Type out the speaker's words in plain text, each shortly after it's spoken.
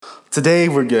Today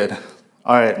we're good.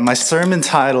 All right, my sermon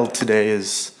title today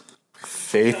is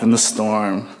Faith in the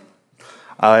Storm.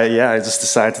 I just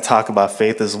decided to talk about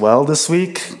faith as well this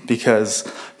week because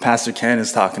Pastor Ken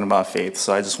is talking about faith.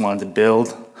 So I just wanted to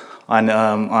build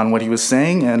on what he was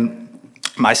saying. And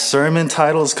my sermon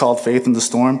title is called Faith in the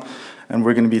Storm. And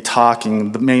we're going to be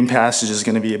talking, the main passage is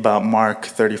going to be about Mark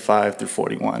 35 through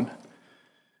 41.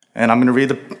 And I'm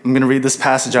going to read this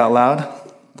passage out loud,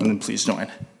 and then please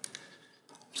join.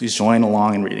 Please join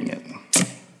along in reading it.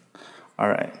 All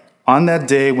right. On that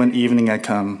day when evening had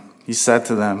come, he said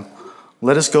to them,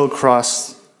 "Let us go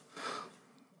across."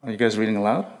 Are you guys reading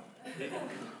aloud?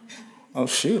 Oh,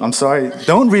 shoot. I'm sorry.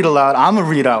 Don't read aloud. I'm going to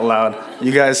read out loud.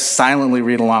 You guys silently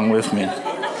read along with me.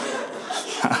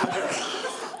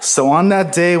 So on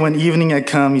that day when evening had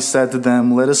come, he said to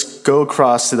them, "Let us go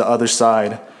across to the other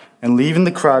side." And leaving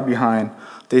the crowd behind,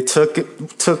 they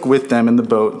took with them in the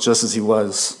boat just as he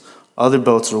was. Other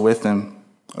boats were with him.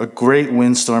 A great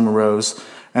windstorm arose,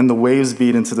 and the waves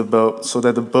beat into the boat, so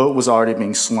that the boat was already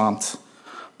being swamped.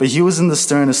 But he was in the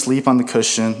stern asleep on the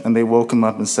cushion, and they woke him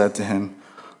up and said to him,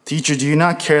 "Teacher, do you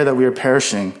not care that we are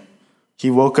perishing?"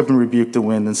 He woke up and rebuked the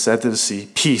wind and said to the sea,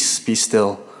 "Peace, be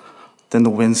still." Then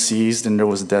the wind ceased, and there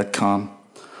was a dead calm.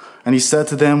 And he said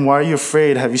to them, "Why are you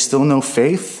afraid? Have you still no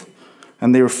faith?"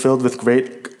 And they were filled with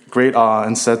great awe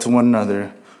and said to one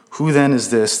another, "Who then is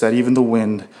this that even the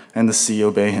wind and the sea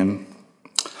obey him?"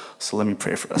 So let me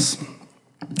pray for us.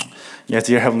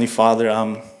 Dear Heavenly Father,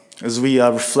 as we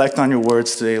reflect on your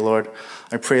words today, Lord,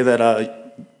 I pray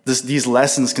that these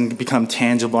lessons can become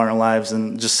tangible in our lives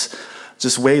and just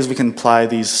ways we can apply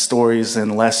these stories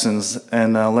and lessons,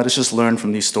 and let us just learn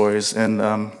from these stories,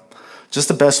 and just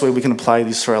the best way we can apply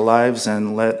these to our lives,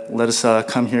 and let us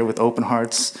come here with open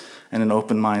hearts and an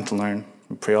open mind to learn.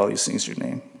 We pray all these things in your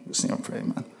name. In Jesus' name I pray,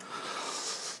 amen.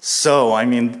 So,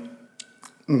 I'm going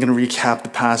to recap the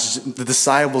passage. The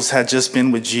disciples had just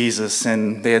been with Jesus,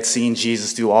 and they had seen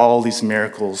Jesus do all these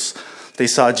miracles. They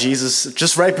saw Jesus,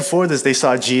 just right before this, they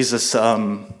saw Jesus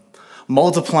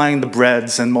multiplying the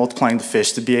breads and multiplying the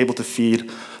fish to be able to feed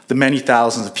the many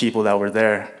thousands of people that were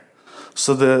there.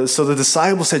 So the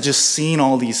disciples had just seen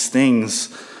all these things,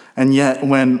 and yet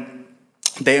when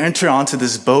they enter onto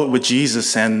this boat with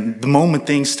Jesus, and the moment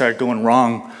things start going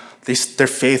wrong, their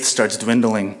faith starts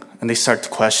dwindling, and they start to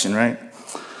question, right?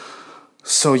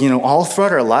 So, all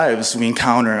throughout our lives, we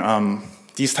encounter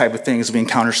these type of things. We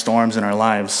encounter storms in our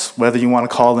lives, whether you want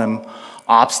to call them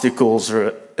obstacles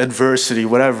or adversity,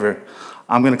 whatever.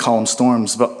 I'm going to call them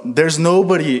storms. But there's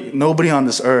nobody on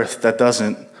this earth that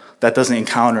doesn't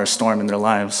encounter a storm in their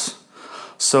lives.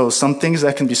 So some things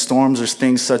that can be storms are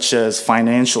things such as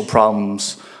financial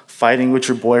problems, fighting with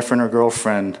your boyfriend or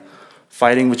girlfriend,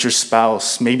 fighting with your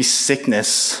spouse, maybe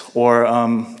sickness, or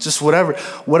just whatever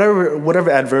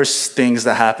adverse things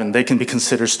that happen, they can be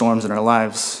considered storms in our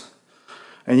lives.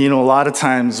 And a lot of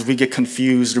times we get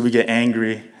confused or we get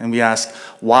angry and we ask,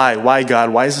 why God?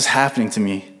 Why is this happening to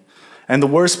me? And the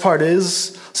worst part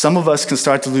is, some of us can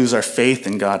start to lose our faith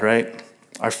in God, right?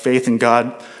 Our faith in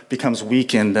God becomes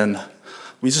weakened, and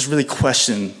we just really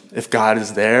question if God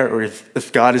is there or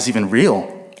if God is even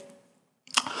real.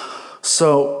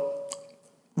 So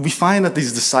we find that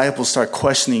these disciples start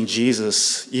questioning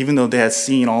Jesus, even though they had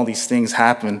seen all these things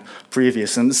happen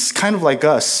previous. And this is kind of like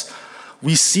us.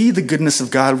 We see the goodness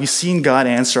of God. We've seen God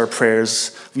answer our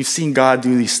prayers. We've seen God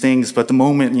do these things. But the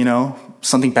moment,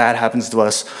 something bad happens to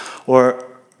us or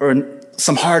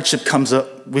some hardship comes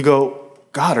up, we go,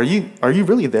 "God, are you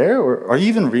really there? Or are you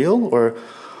even real? Or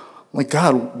like,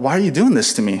 God, why are you doing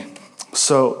this to me?"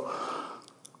 So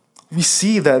we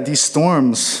see that these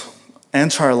storms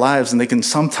enter our lives, and they can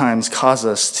sometimes cause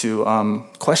us to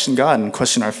question God and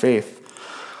question our faith.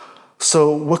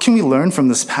 So what can we learn from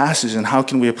this passage, and how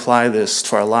can we apply this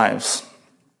to our lives?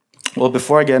 Well,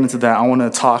 before I get into that, I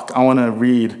want to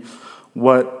read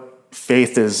what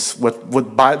faith is, what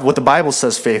the Bible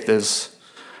says faith is.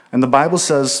 And the Bible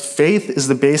says faith is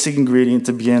the basic ingredient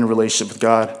to begin a relationship with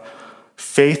God.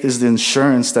 Faith is the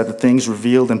assurance that the things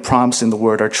revealed and promised in the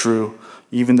Word are true,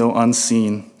 even though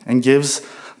unseen, and gives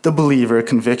the believer a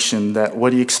conviction that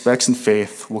what he expects in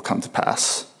faith will come to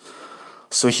pass.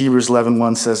 So Hebrews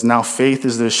 11:1 says, "Now faith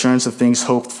is the assurance of things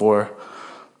hoped for,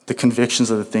 the convictions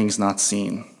of the things not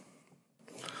seen."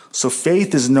 So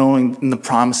faith is knowing in the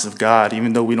promise of God,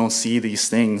 even though we don't see these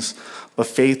things. But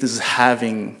faith is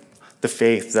having to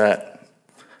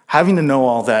know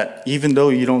all that, even though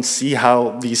you don't see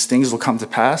how these things will come to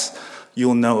pass,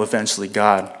 you'll know eventually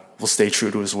God will stay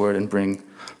true to his word and bring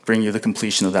you the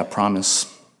completion of that promise.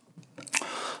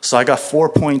 So I got 4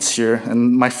 points here,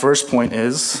 and my first point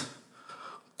is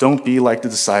Don't be like the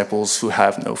disciples who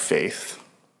have no faith.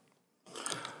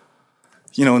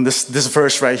 In this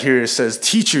verse right here, it says,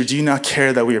 "Teacher, do you not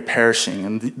care that we are perishing?"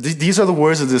 And these are the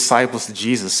words of the disciples to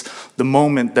Jesus. The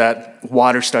moment that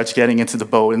water starts getting into the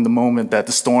boat and the moment that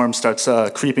the storm starts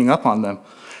creeping up on them.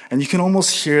 And you can almost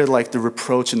hear like the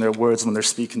reproach in their words when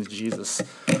they're speaking to Jesus.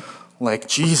 Like,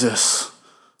 "Jesus,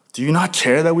 do you not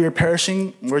care that we are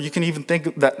perishing?" Or you can even think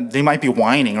that they might be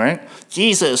whining, right?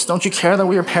 "Jesus, don't you care that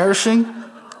we are perishing?"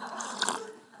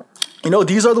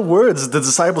 These are the words the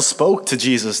disciples spoke to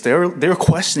Jesus. They were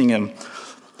questioning him.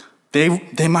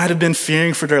 They might have been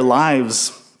fearing for their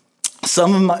lives.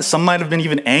 Some might have been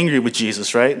even angry with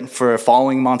Jesus, right, for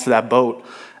following him onto that boat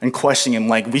and questioning him,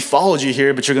 like, "We followed you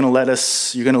here, but you're going to let us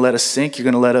sink. You're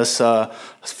going to let us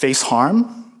face harm."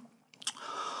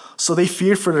 So they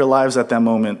feared for their lives at that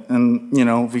moment, and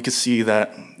we could see that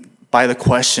by the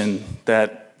question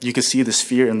that you could see this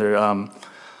fear in their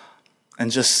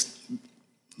and just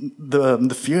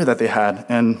the fear that they had.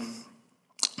 And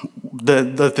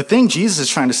the thing Jesus is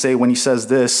trying to say when he says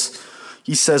this,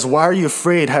 he says, "Why are you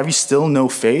afraid? Have you still no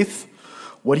faith?"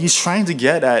 What he's trying to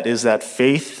get at is that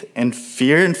fear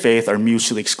and faith are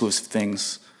mutually exclusive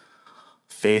things.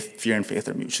 Fear and faith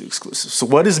are mutually exclusive. So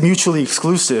what is mutually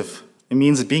exclusive? It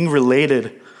means being related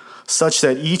such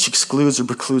that each excludes or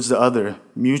precludes the other.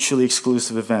 Mutually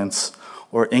exclusive events,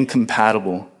 or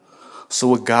incompatible. So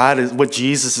what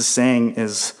Jesus is saying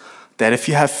is that if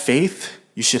you have faith,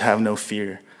 you should have no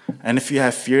fear. And if you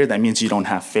have fear, that means you don't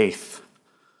have faith.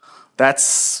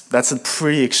 That's a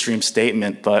pretty extreme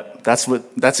statement, but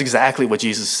that's exactly what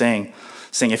Jesus is saying.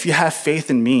 Saying, if you have faith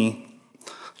in me,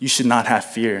 you should not have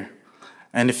fear.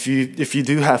 And if you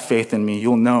do have faith in me,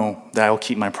 you'll know that I will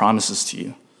keep my promises to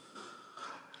you.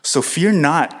 So fear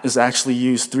not is actually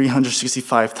used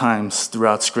 365 times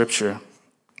throughout Scripture.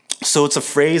 So it's a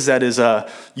phrase that is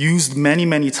used many,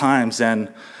 many times. And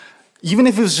even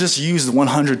if it was just used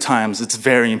 100 times, it's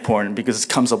very important because it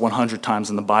comes up 100 times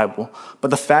in the Bible.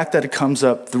 But the fact that it comes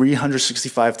up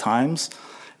 365 times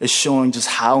is showing just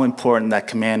how important that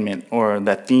commandment or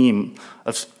that theme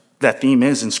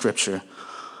is in Scripture.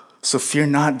 So fear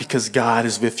not, because God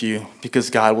is with you,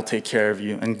 because God will take care of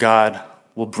you, and God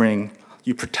will bring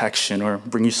you protection or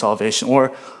bring you salvation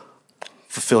or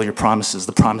fulfill your promises,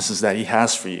 the promises that he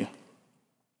has for you.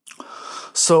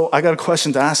 So I got a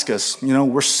question to ask us.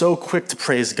 We're so quick to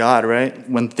praise God, right?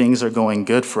 When things are going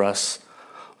good for us.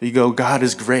 We go, God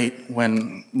is great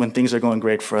when things are going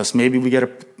great for us. Maybe we get a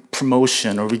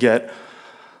promotion or we get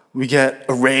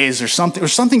a raise or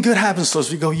something good happens to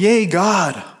us. We go, yay,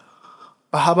 God.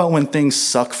 But how about when things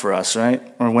suck for us, right?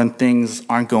 Or when things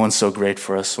aren't going so great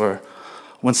for us, or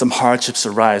when some hardships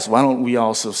arise? Why don't we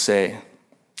also say,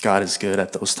 God is good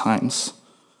at those times?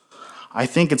 I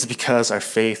think it's because our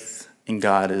faith in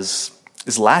God is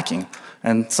lacking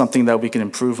and something that we can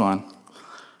improve on.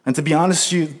 And to be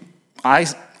honest with you, I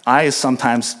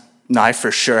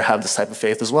for sure have this type of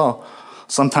faith as well.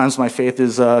 Sometimes my faith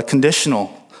is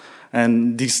conditional,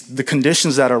 and the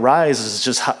conditions that arise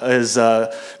is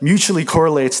mutually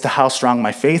correlates to how strong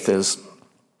my faith is.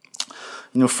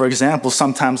 For example,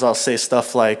 sometimes I'll say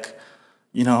stuff like,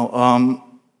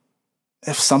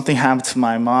 if something happened to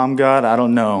my mom, God, I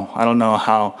don't know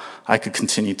how I could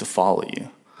continue to follow you.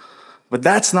 But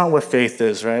that's not what faith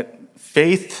is, right?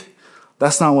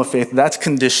 That's not what faith, that's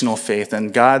conditional faith,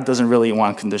 and God doesn't really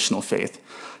want conditional faith.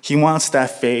 He wants that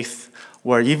faith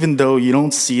where even though you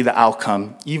don't see the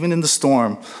outcome, even in the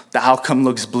storm, the outcome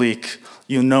looks bleak,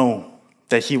 you know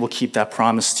that he will keep that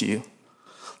promise to you.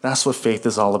 That's what faith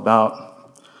is all about.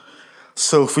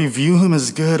 So if we view him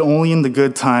as good only in the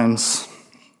good times,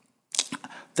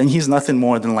 then he's nothing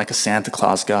more than like a Santa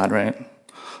Claus God, right?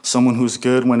 Someone who's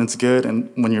good when it's good, and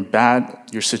when you're bad,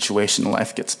 your situation in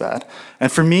life gets bad.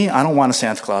 And for me, I don't want a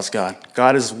Santa Claus God.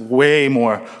 God is way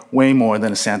more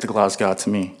than a Santa Claus God to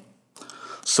me.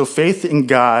 So faith in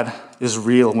God is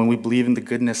real when we believe in the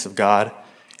goodness of God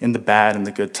in the bad and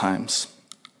the good times.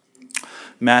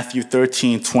 Matthew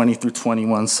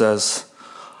 13:20-21 says,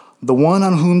 "The one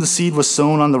on whom the seed was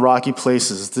sown on the rocky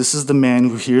places, this is the man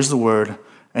who hears the word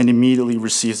and immediately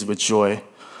receives it with joy.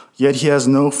 Yet he has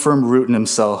no firm root in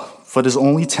himself, but is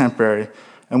only temporary,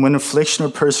 and when affliction or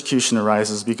persecution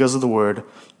arises because of the word,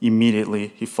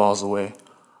 immediately he falls away."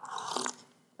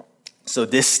 So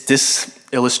this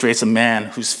illustrates a man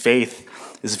whose faith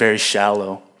is very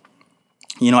shallow.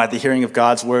 At the hearing of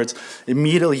God's words,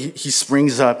 immediately he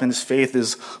springs up and his faith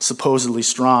is supposedly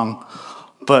strong.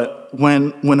 But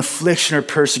when affliction or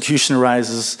persecution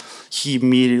arises, he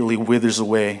immediately withers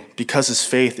away because his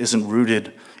faith isn't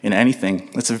rooted in anything.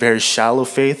 It's a very shallow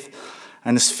faith,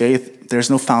 and his faith, there's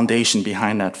no foundation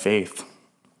behind that faith.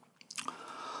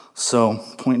 So,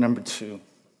 point number 2.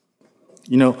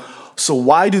 So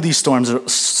why do these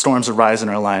storms arise in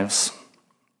our lives?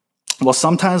 Well,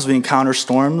 sometimes we encounter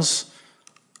storms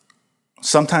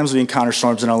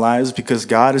in our lives because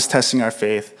God is testing our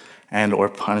faith and or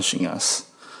punishing us.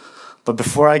 But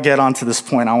before I get onto this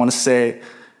point, I want to say,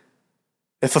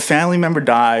 if a family member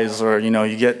dies or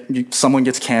someone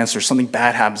gets cancer, something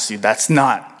bad happens to you,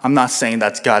 I'm not saying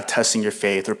that's God testing your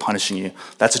faith or punishing you.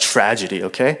 That's a tragedy,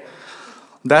 okay?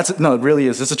 It really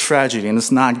is. It's a tragedy, and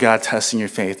it's not God testing your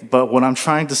faith. But what I'm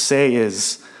trying to say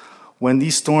is, when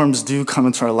these storms do come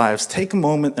into our lives, take a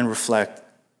moment and reflect,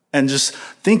 and just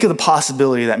think of the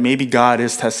possibility that maybe God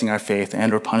is testing our faith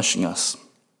and or punishing us.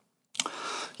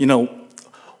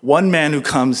 One man who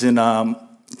comes in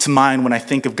to mind when I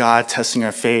think of God testing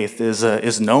our faith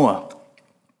is Noah.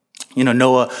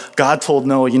 Noah, God told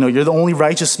Noah, you're the only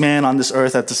righteous man on this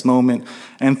earth at this moment,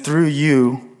 and through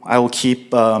you,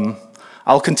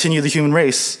 I'll continue the human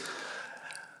race.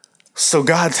 So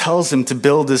God tells him to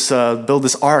build this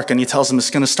ark, and he tells him it's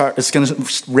going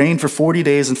to rain for 40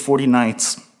 days and 40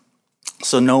 nights.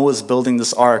 So Noah's building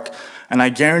this ark, and I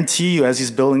guarantee you, as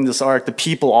he's building this ark, the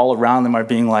people all around him are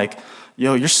being like,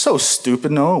 "Yo, you're so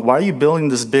stupid, Noah. Why are you building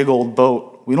this big old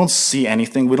boat? We don't see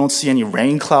anything. We don't see any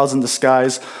rain clouds in the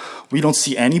skies. We don't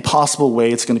see any possible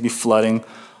way it's going to be flooding.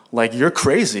 Like, you're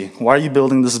crazy. Why are you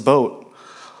building this boat?"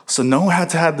 So Noah had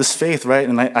to have this faith, right?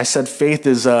 And I said faith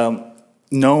is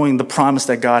knowing the promise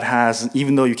that God has,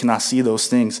 even though you cannot see those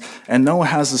things. And Noah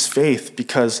has this faith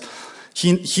because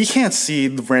he can't see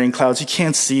the rain clouds. He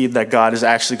can't see that God is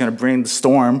actually going to bring the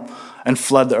storm and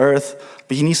flood the earth.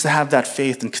 But he needs to have that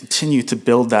faith and continue to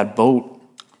build that boat.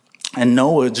 And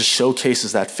Noah just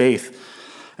showcases that faith.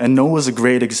 And Noah is a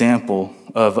great example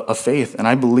of faith. And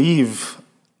I believe,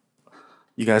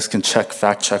 you guys can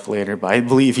fact check later, but I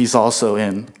believe he's also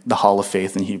in the Hall of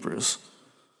Faith in Hebrews.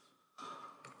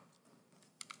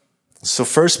 So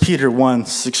 1 Peter 1,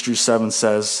 6-7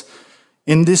 says,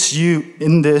 In this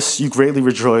you greatly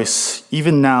rejoice,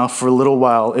 even now for a little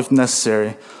while, if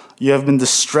necessary. You have been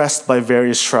distressed by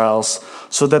various trials,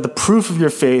 so that the proof of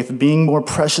your faith, being more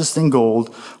precious than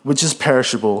gold, which is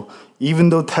perishable, even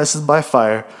though tested by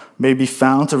fire, may be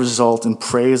found to result in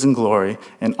praise and glory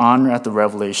and honor at the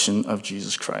revelation of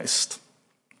Jesus Christ.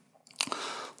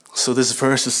 So this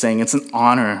verse is saying it's an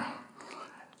honor.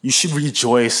 You should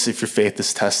rejoice if your faith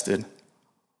is tested.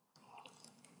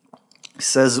 It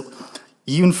says,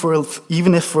 even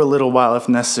if for a little while, if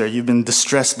necessary, you've been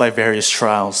distressed by various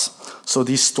trials. So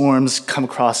these storms come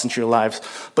across into your lives.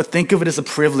 But think of it as a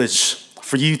privilege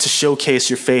for you to showcase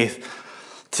your faith,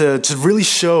 to really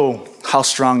show how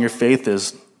strong your faith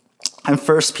is. And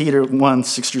 1 Peter 1,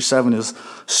 6-7 is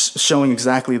showing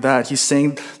exactly that. He's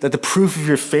saying that the proof of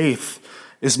your faith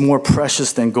is more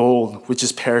precious than gold, which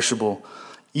is perishable.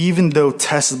 Even though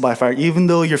tested by fire, even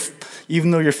though your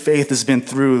faith has been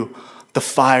through the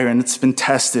fire and it's been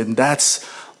tested, that's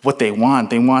what they want.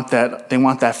 They want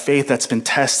that faith that's been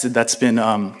tested, that's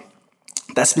been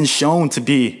shown to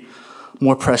be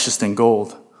more precious than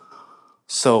gold.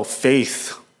 So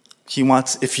faith,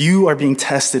 if you are being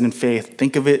tested in faith,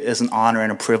 think of it as an honor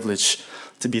and a privilege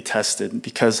to be tested.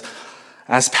 Because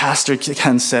as Pastor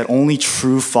Ken said, only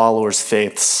true followers'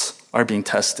 faiths are being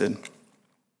tested.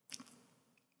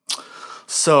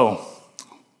 So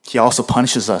he also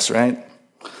punishes us, right?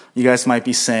 You guys might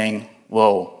be saying,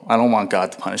 whoa, I don't want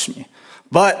God to punish me.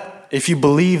 But if you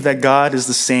believe that God is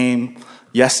the same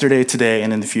yesterday, today,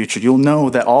 and in the future, you'll know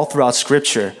that all throughout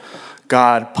Scripture,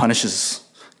 God punishes.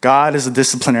 God is a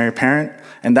disciplinary parent,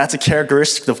 and that's a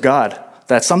characteristic of God.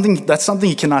 That's something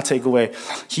he cannot take away.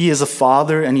 He is a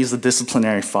father, and he's a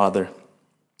disciplinary father.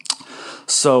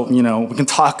 So, we can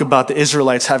talk about the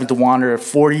Israelites having to wander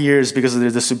 40 years because of their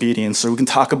disobedience, or we can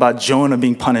talk about Jonah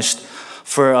being punished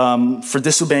for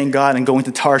disobeying God and going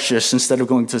to Tarshish instead of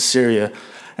going to Assyria.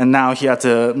 And now he had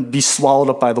to be swallowed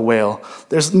up by the whale.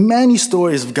 There's many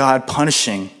stories of God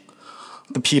punishing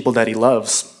the people that he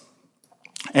loves.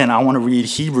 And I want to read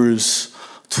Hebrews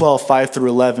 12,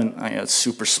 5-11. It's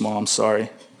super small, I'm sorry.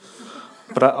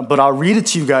 But I'll read it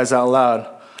to you guys out loud.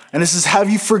 And it says, "Have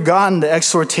you forgotten the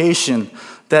exhortation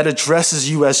that addresses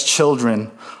you as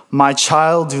children? My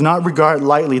child, do not regard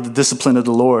lightly the discipline of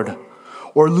the Lord,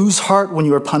 or lose heart when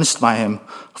you are punished by him.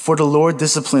 For the Lord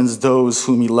disciplines those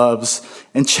whom he loves,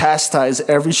 and chastises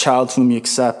every child whom he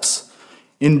accepts.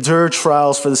 Endure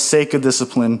trials for the sake of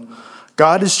discipline.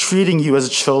 God is treating you as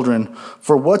children.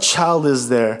 For what child is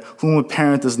there whom a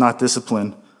parent does not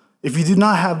discipline? If you do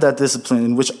not have that discipline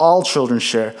in which all children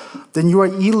share, then you are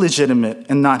illegitimate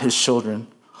and not his children.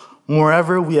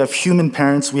 Moreover, we had human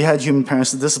parents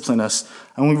to discipline us,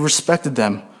 and we respected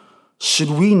them.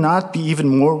 should we not be even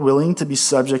more willing to be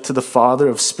subject to the Father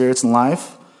of spirits and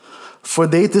life? For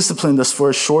they disciplined us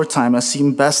for a short time as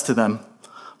seemed best to them,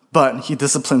 but he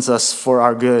disciplines us for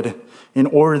our good, in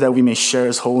order that we may share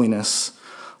his holiness.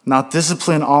 Now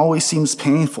discipline always seems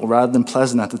painful rather than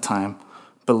pleasant at the time,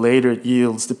 but later it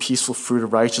yields the peaceful fruit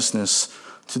of righteousness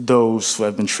to those who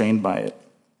have been trained by it.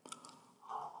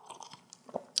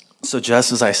 So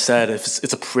just as I said,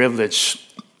 it's a privilege,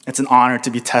 it's an honor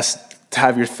to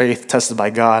have your faith tested by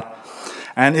God.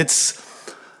 And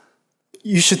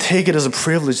you should take it as a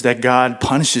privilege that God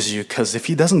punishes you, because if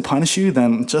he doesn't punish you,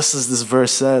 then just as this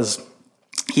verse says,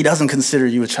 he doesn't consider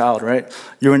you a child, right?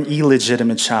 You're an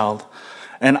illegitimate child.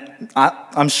 And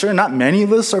I'm sure not many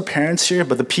of us are parents here,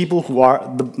 but the people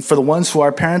for the ones who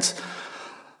are parents,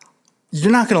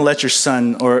 you're not going to let your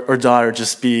son or daughter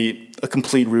just be a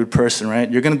complete rude person,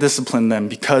 right? You're going to discipline them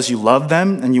because you love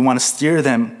them and you want to steer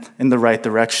them in the right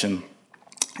direction.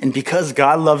 And because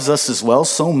God loves us as well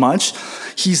so much,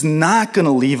 he's not going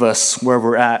to leave us where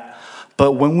we're at.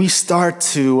 But when we start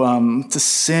to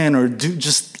sin or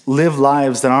just live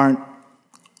lives that aren't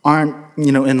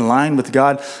in line with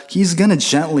God, he's going to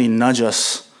gently nudge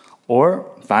us or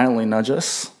violently nudge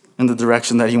us in the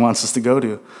direction that he wants us to go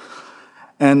to.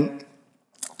 And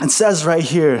it says right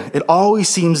here, it always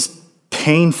seems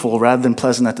painful rather than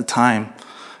pleasant at the time.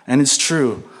 And it's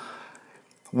true.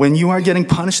 When you are getting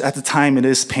punished at the time, it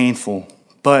is painful.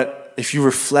 But if you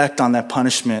reflect on that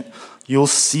punishment, you'll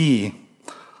see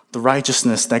the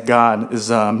righteousness that God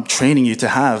is training you to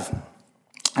have.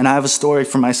 And I have a story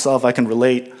for myself I can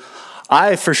relate.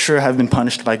 I for sure have been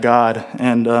punished by God.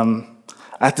 And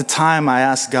at the time, I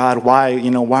asked God, why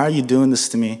are you doing this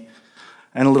to me?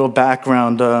 And a little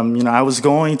background, I was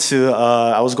going to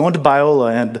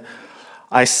Biola, and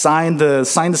I signed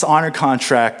this honor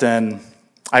contract, and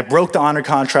I broke the honor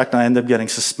contract, and I ended up getting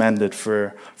suspended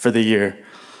for the year.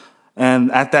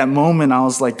 And at that moment, I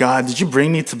was like, God, did you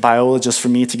bring me to Biola just for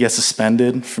me to get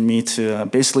suspended, for me to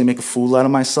basically make a fool out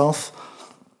of myself?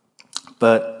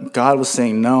 But God was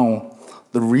saying, no,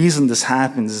 the reason this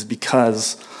happens is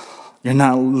because you're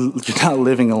not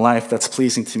living a life that's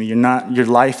pleasing to me. Your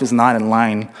life is not in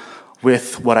line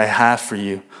with what I have for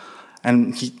you.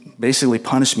 And he basically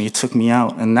punished me. He took me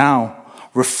out. And now,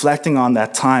 reflecting on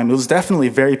that time, it was definitely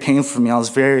very painful for me. I was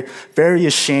very, very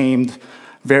ashamed,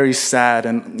 very sad,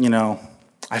 and,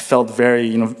 I felt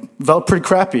felt pretty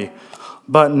crappy.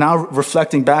 But now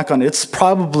reflecting back on it, it's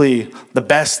probably the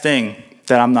best thing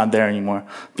that I'm not there anymore,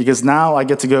 because now I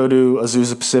get to go to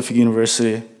Azusa Pacific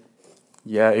University.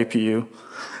 Yeah, APU.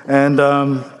 And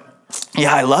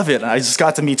I love it. I just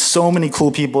got to meet so many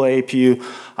cool people at APU.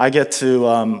 I get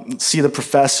to see the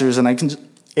professors, and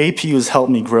APU has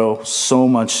helped me grow so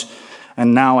much.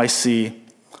 And now I see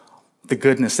the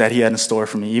goodness that he had in store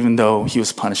for me, even though he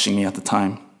was punishing me at the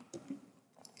time.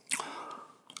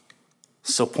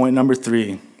 So point number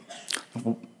 3.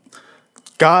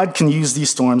 God can use these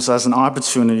storms as an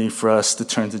opportunity for us to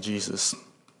turn to Jesus.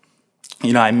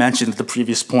 I mentioned at the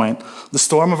previous point, the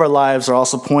storm of our lives are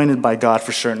also pointed by God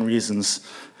for certain reasons.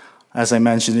 As I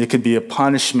mentioned, it could be a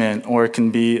punishment or it can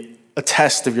be a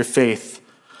test of your faith.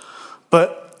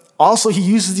 But also, he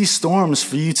uses these storms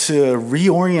for you to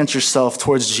reorient yourself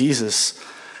towards Jesus.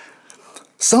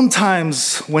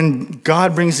 Sometimes when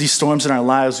God brings these storms in our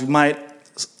lives, we might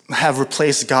have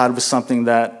replaced God with something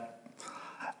that,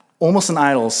 almost an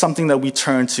idol, something that we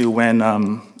turn to when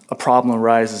a problem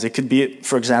arises. It could be,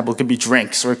 for example,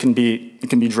 drinks, or it can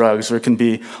be drugs, or it can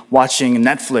be watching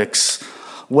Netflix,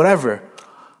 whatever.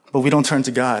 But we don't turn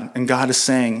to God. And God is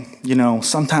saying,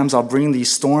 sometimes I'll bring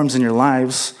these storms in your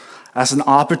lives as an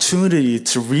opportunity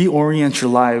to reorient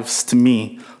your lives to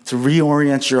me, to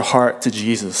reorient your heart to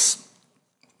Jesus.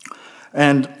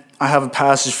 And I have a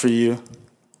passage for you.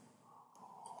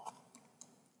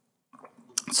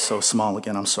 It's so small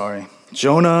again, I'm sorry.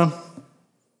 Jonah,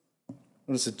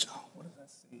 what does that say?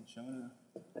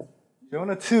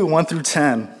 Jonah 2, 1 through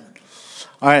 10.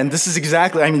 All right, and this is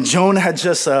exactly, Jonah had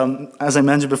just, as I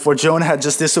mentioned before, Jonah had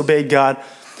just disobeyed God,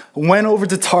 went over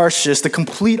to Tarshish, the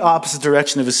complete opposite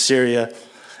direction of Assyria,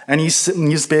 and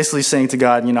he's basically saying to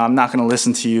God, I'm not going to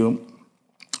listen to you.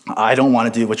 I don't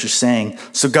want to do what you're saying.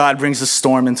 So God brings a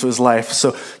storm into his life.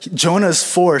 So Jonah is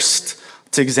forced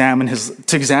to examine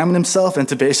himself and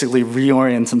to basically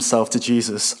reorient himself to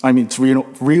Jesus. To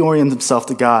reorient himself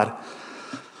to God.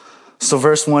 So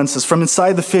verse 1 says, "From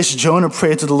inside the fish, Jonah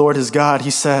prayed to the Lord his God.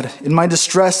 He said, 'In my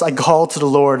distress I called to the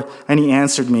Lord, and he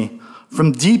answered me.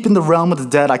 From deep in the realm of the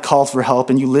dead I called for help,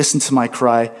 and you listened to my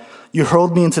cry. You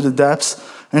hurled me into the depths,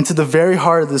 and to the very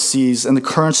heart of the seas, and the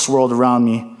currents swirled around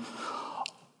me.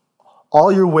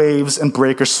 All your waves and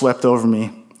breakers swept over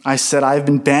me. I said, I have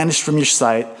been banished from your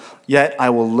sight, yet I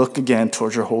will look again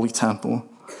towards your holy temple.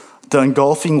 The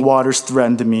engulfing waters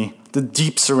threatened me. The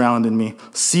deep surrounded me.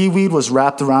 Seaweed was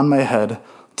wrapped around my head.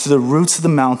 To the roots of the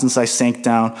mountains I sank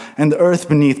down, and the earth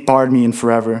beneath barred me in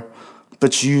forever.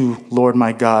 But you, Lord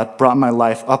my God, brought my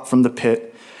life up from the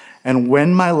pit. And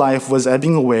when my life was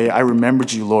ebbing away, I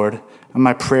remembered you, Lord, and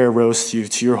my prayer rose to you,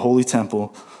 to your holy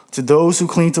temple. To those who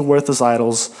cling to worthless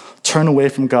idols, turn away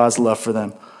from God's love for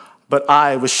them. But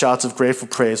I, with shouts of grateful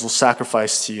praise, will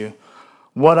sacrifice to you.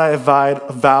 What I have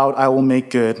vowed, I will make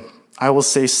good. I will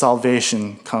say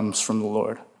salvation comes from the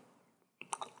Lord.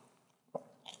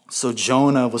 So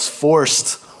Jonah was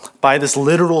forced by this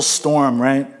literal storm,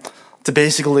 right, to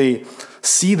basically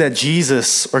see that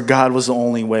Jesus or God was the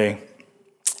only way.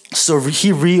 So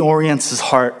he reorients his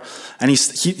heart and he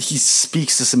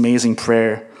speaks this amazing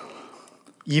prayer.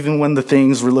 Even when the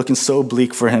things were looking so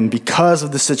bleak for him, because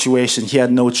of the situation, he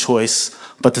had no choice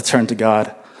but to turn to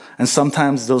God. And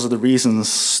sometimes those are the reasons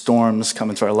storms come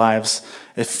into our lives.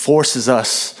 It forces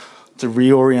us to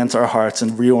reorient our hearts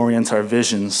and reorient our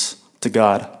visions to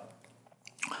God.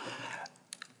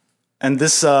 And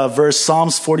this verse,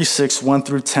 Psalms 46, 1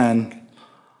 through 10,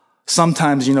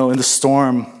 sometimes, in the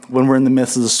storm, when we're in the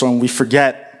midst of the storm, we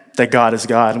forget that God is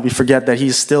God. We forget that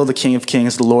he's still the King of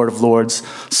Kings, the Lord of Lords,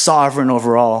 sovereign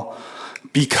over all,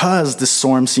 because the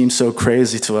storm seems so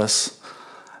crazy to us.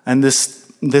 And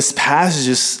this passage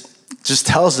just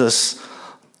tells us,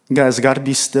 guys, I got to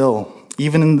be still.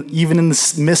 Even in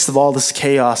the midst of all this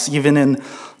chaos, even in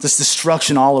this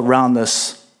destruction all around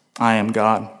us, I am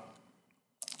God.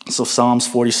 So Psalms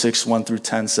 46, 1 through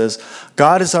 10 says,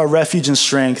 God is our refuge and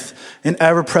strength, an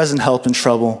ever-present help in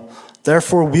trouble.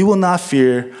 Therefore we will not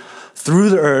fear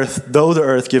though the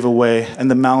earth give way,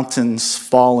 and the mountains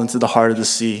fall into the heart of the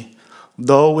sea.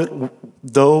 Though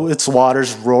its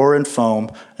waters roar and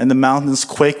foam, and the mountains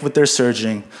quake with their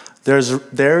surging, there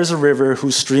is a river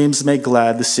whose streams make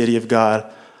glad the city of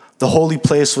God, the holy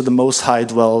place where the Most High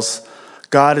dwells.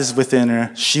 God is within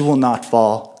her. She will not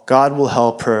fall. God will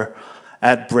help her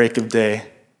at break of day.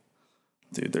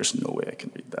 Dude, there's no way I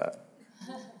can read that.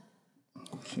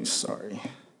 Okay, sorry.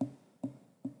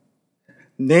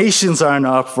 Nations are in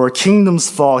uproar. Kingdoms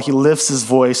fall. He lifts his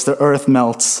voice. The earth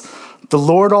melts. The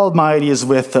Lord Almighty is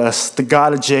with us. The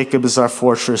God of Jacob is our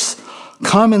fortress.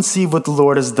 Come and see what the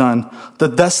Lord has done, the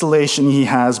desolation he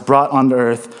has brought on the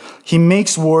earth. He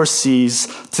makes war cease.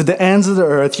 To the ends of the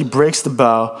earth he breaks the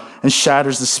bow and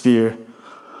shatters the spear.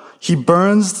 He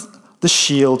burns the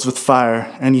shields with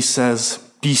fire, and he says,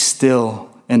 be still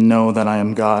and know that I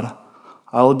am God.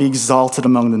 I will be exalted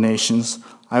among the nations.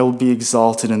 I will be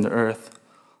exalted in the earth.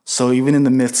 So even in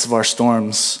the midst of our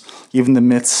storms, even in the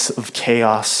midst of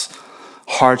chaos,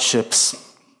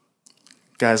 hardships,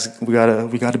 guys, we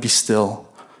gotta be still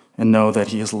and know that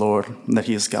he is Lord, and that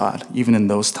he is God, even in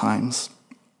those times.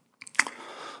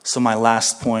 So my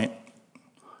last point,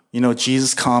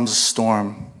 Jesus calms a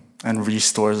storm and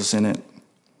restores us in it.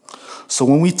 So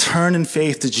when we turn in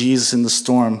faith to Jesus in the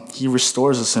storm, he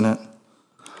restores us in it.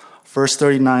 Verse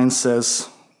 39 says,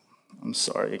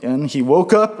 he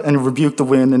woke up and rebuked the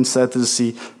wind and said to the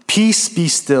sea, peace, be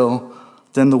still.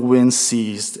 Then the wind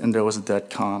ceased and there was a dead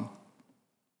calm.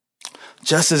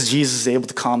 Just as Jesus is able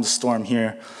to calm the storm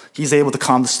here, he's able to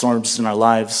calm the storms in our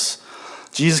lives.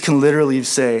 Jesus can literally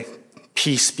say,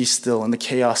 peace, be still, and the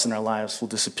chaos in our lives will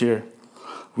disappear.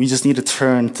 We just need to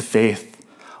turn to faith.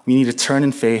 We need to turn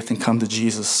in faith and come to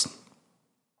Jesus.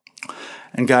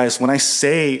 And guys, when I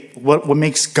say what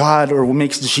makes God or what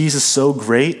makes Jesus so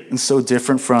great and so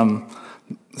different from,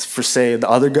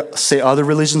 other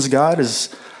religions' God,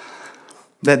 is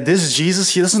that this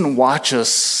Jesus, he doesn't watch us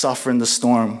suffer in the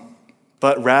storm,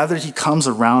 but rather he comes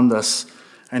around us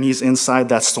and he's inside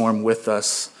that storm with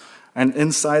us. And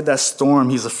inside that storm,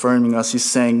 he's affirming us. He's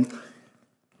saying,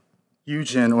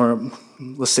 Eugen, or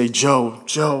let's say Joe,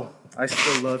 I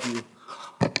still love you.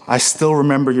 I still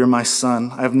remember you're my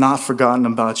son. I have not forgotten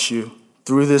about you.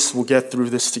 Through this, we'll get through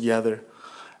this together.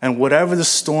 And whatever the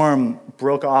storm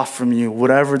broke off from you,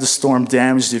 whatever the storm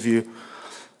damaged of you,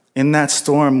 in that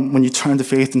storm, when you turn to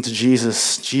faith into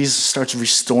Jesus, Jesus starts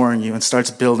restoring you and starts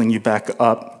building you back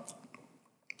up.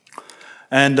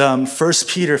 And 1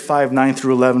 Peter 5, 9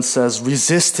 through 11 says,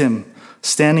 resist him,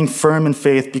 standing firm in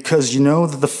faith, because you know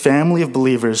that the family of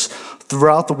believers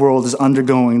throughout the world is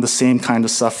undergoing the same kind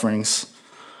of sufferings.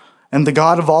 And the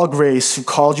God of all grace, who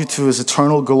called you to his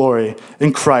eternal glory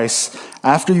in Christ,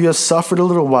 after you have suffered a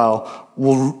little while,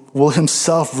 will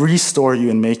himself restore you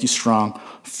and make you strong,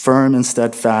 firm and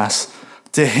steadfast.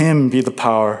 To him be the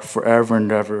power forever and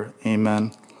ever.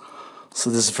 Amen. So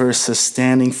this verse says,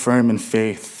 standing firm in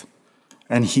faith.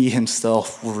 and he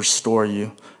himself will restore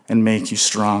you and make you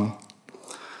strong.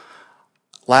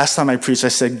 Last time I preached, I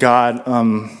said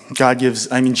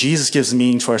Jesus gives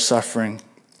meaning to our suffering.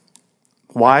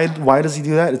 Why does he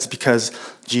do that? It's because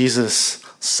Jesus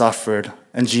suffered,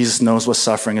 and Jesus knows what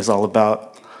suffering is all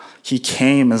about. He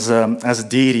came as a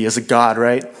deity, as a God,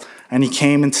 right? And he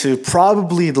came into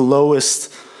probably the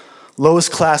lowest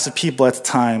class of people at the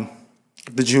time,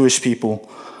 the Jewish people.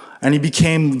 And he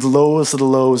became the lowest of the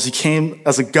lows. He came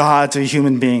as a God to a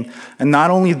human being. And not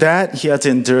only that, he had to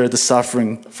endure the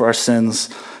suffering for our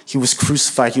sins. He was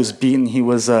crucified, he was beaten, he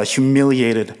was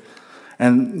humiliated.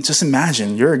 And just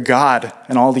imagine, you're a God,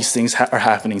 and all these things are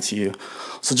happening to you.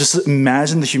 So just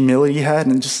imagine the humility he had,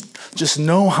 and just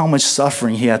know how much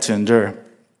suffering he had to endure.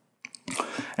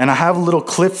 And I have a little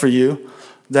clip for you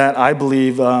that I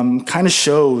believe kind of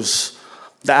shows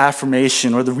the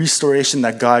affirmation or the restoration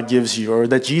that God gives you, or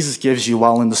that Jesus gives you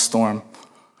while in the storm.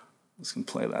 I'm just going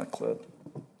to play that clip.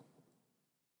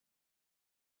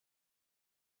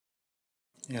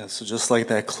 Yeah, so just like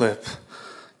that clip,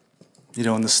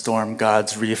 in the storm,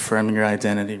 God's reaffirming your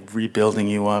identity, rebuilding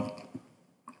you up,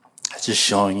 just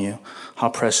showing you how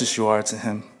precious you are to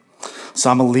him.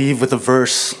 So I'm going to leave with a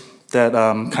verse that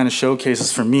kind of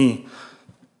showcases for me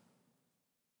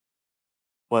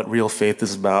what real faith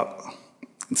is about.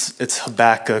 It's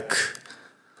Habakkuk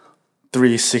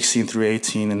 3:16 through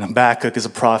 18. And Habakkuk is a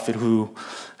prophet who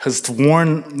is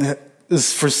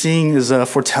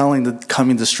foretelling the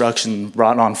coming destruction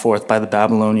brought on forth by the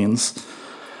Babylonians.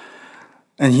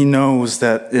 And he knows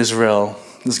that Israel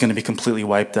is going to be completely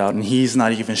wiped out, and he's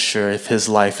not even sure if his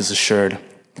life is assured.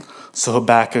 So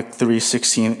Habakkuk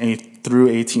 3:16 through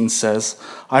 18 says,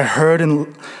 I heard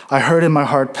and my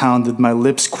heart pounded, my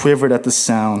lips quivered at the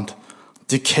sound.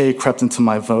 Decay crept into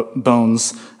my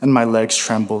bones, and my legs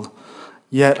trembled.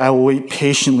 Yet I will wait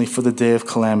patiently for the day of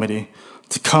calamity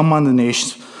to come on the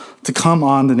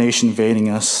nation invading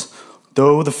us.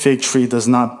 Though the fig tree does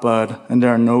not bud, and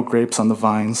there are no grapes on the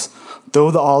vines, though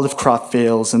the olive crop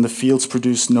fails, and the fields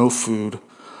produce no food,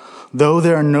 though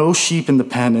there are no sheep in the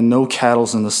pen and no cattle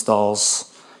in the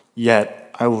stalls,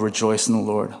 yet I will rejoice in the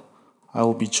Lord. I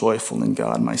will be joyful in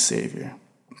God, my Savior.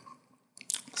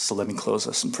 So let me close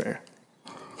us in prayer.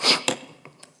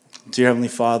 Dear Heavenly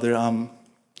Father,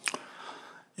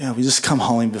 we just come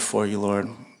humbly before you, Lord.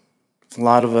 A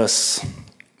lot of us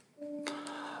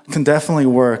can definitely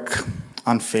work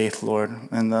on faith, Lord.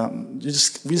 And we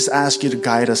just ask you to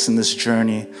guide us in this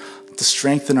journey, to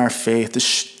strengthen our faith,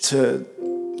 to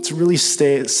really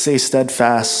stay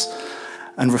steadfast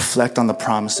and reflect on the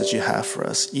promise that you have for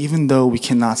us. Even though we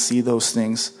cannot see those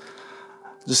things,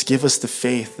 just give us the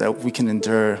faith that we can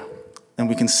endure and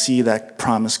we can see that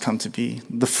promise come to be,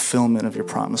 the fulfillment of your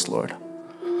promise, Lord.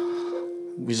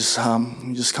 We just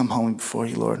come humbly before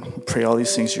you, Lord. We pray all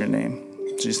these things in your name.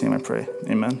 In Jesus' name I pray.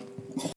 Amen.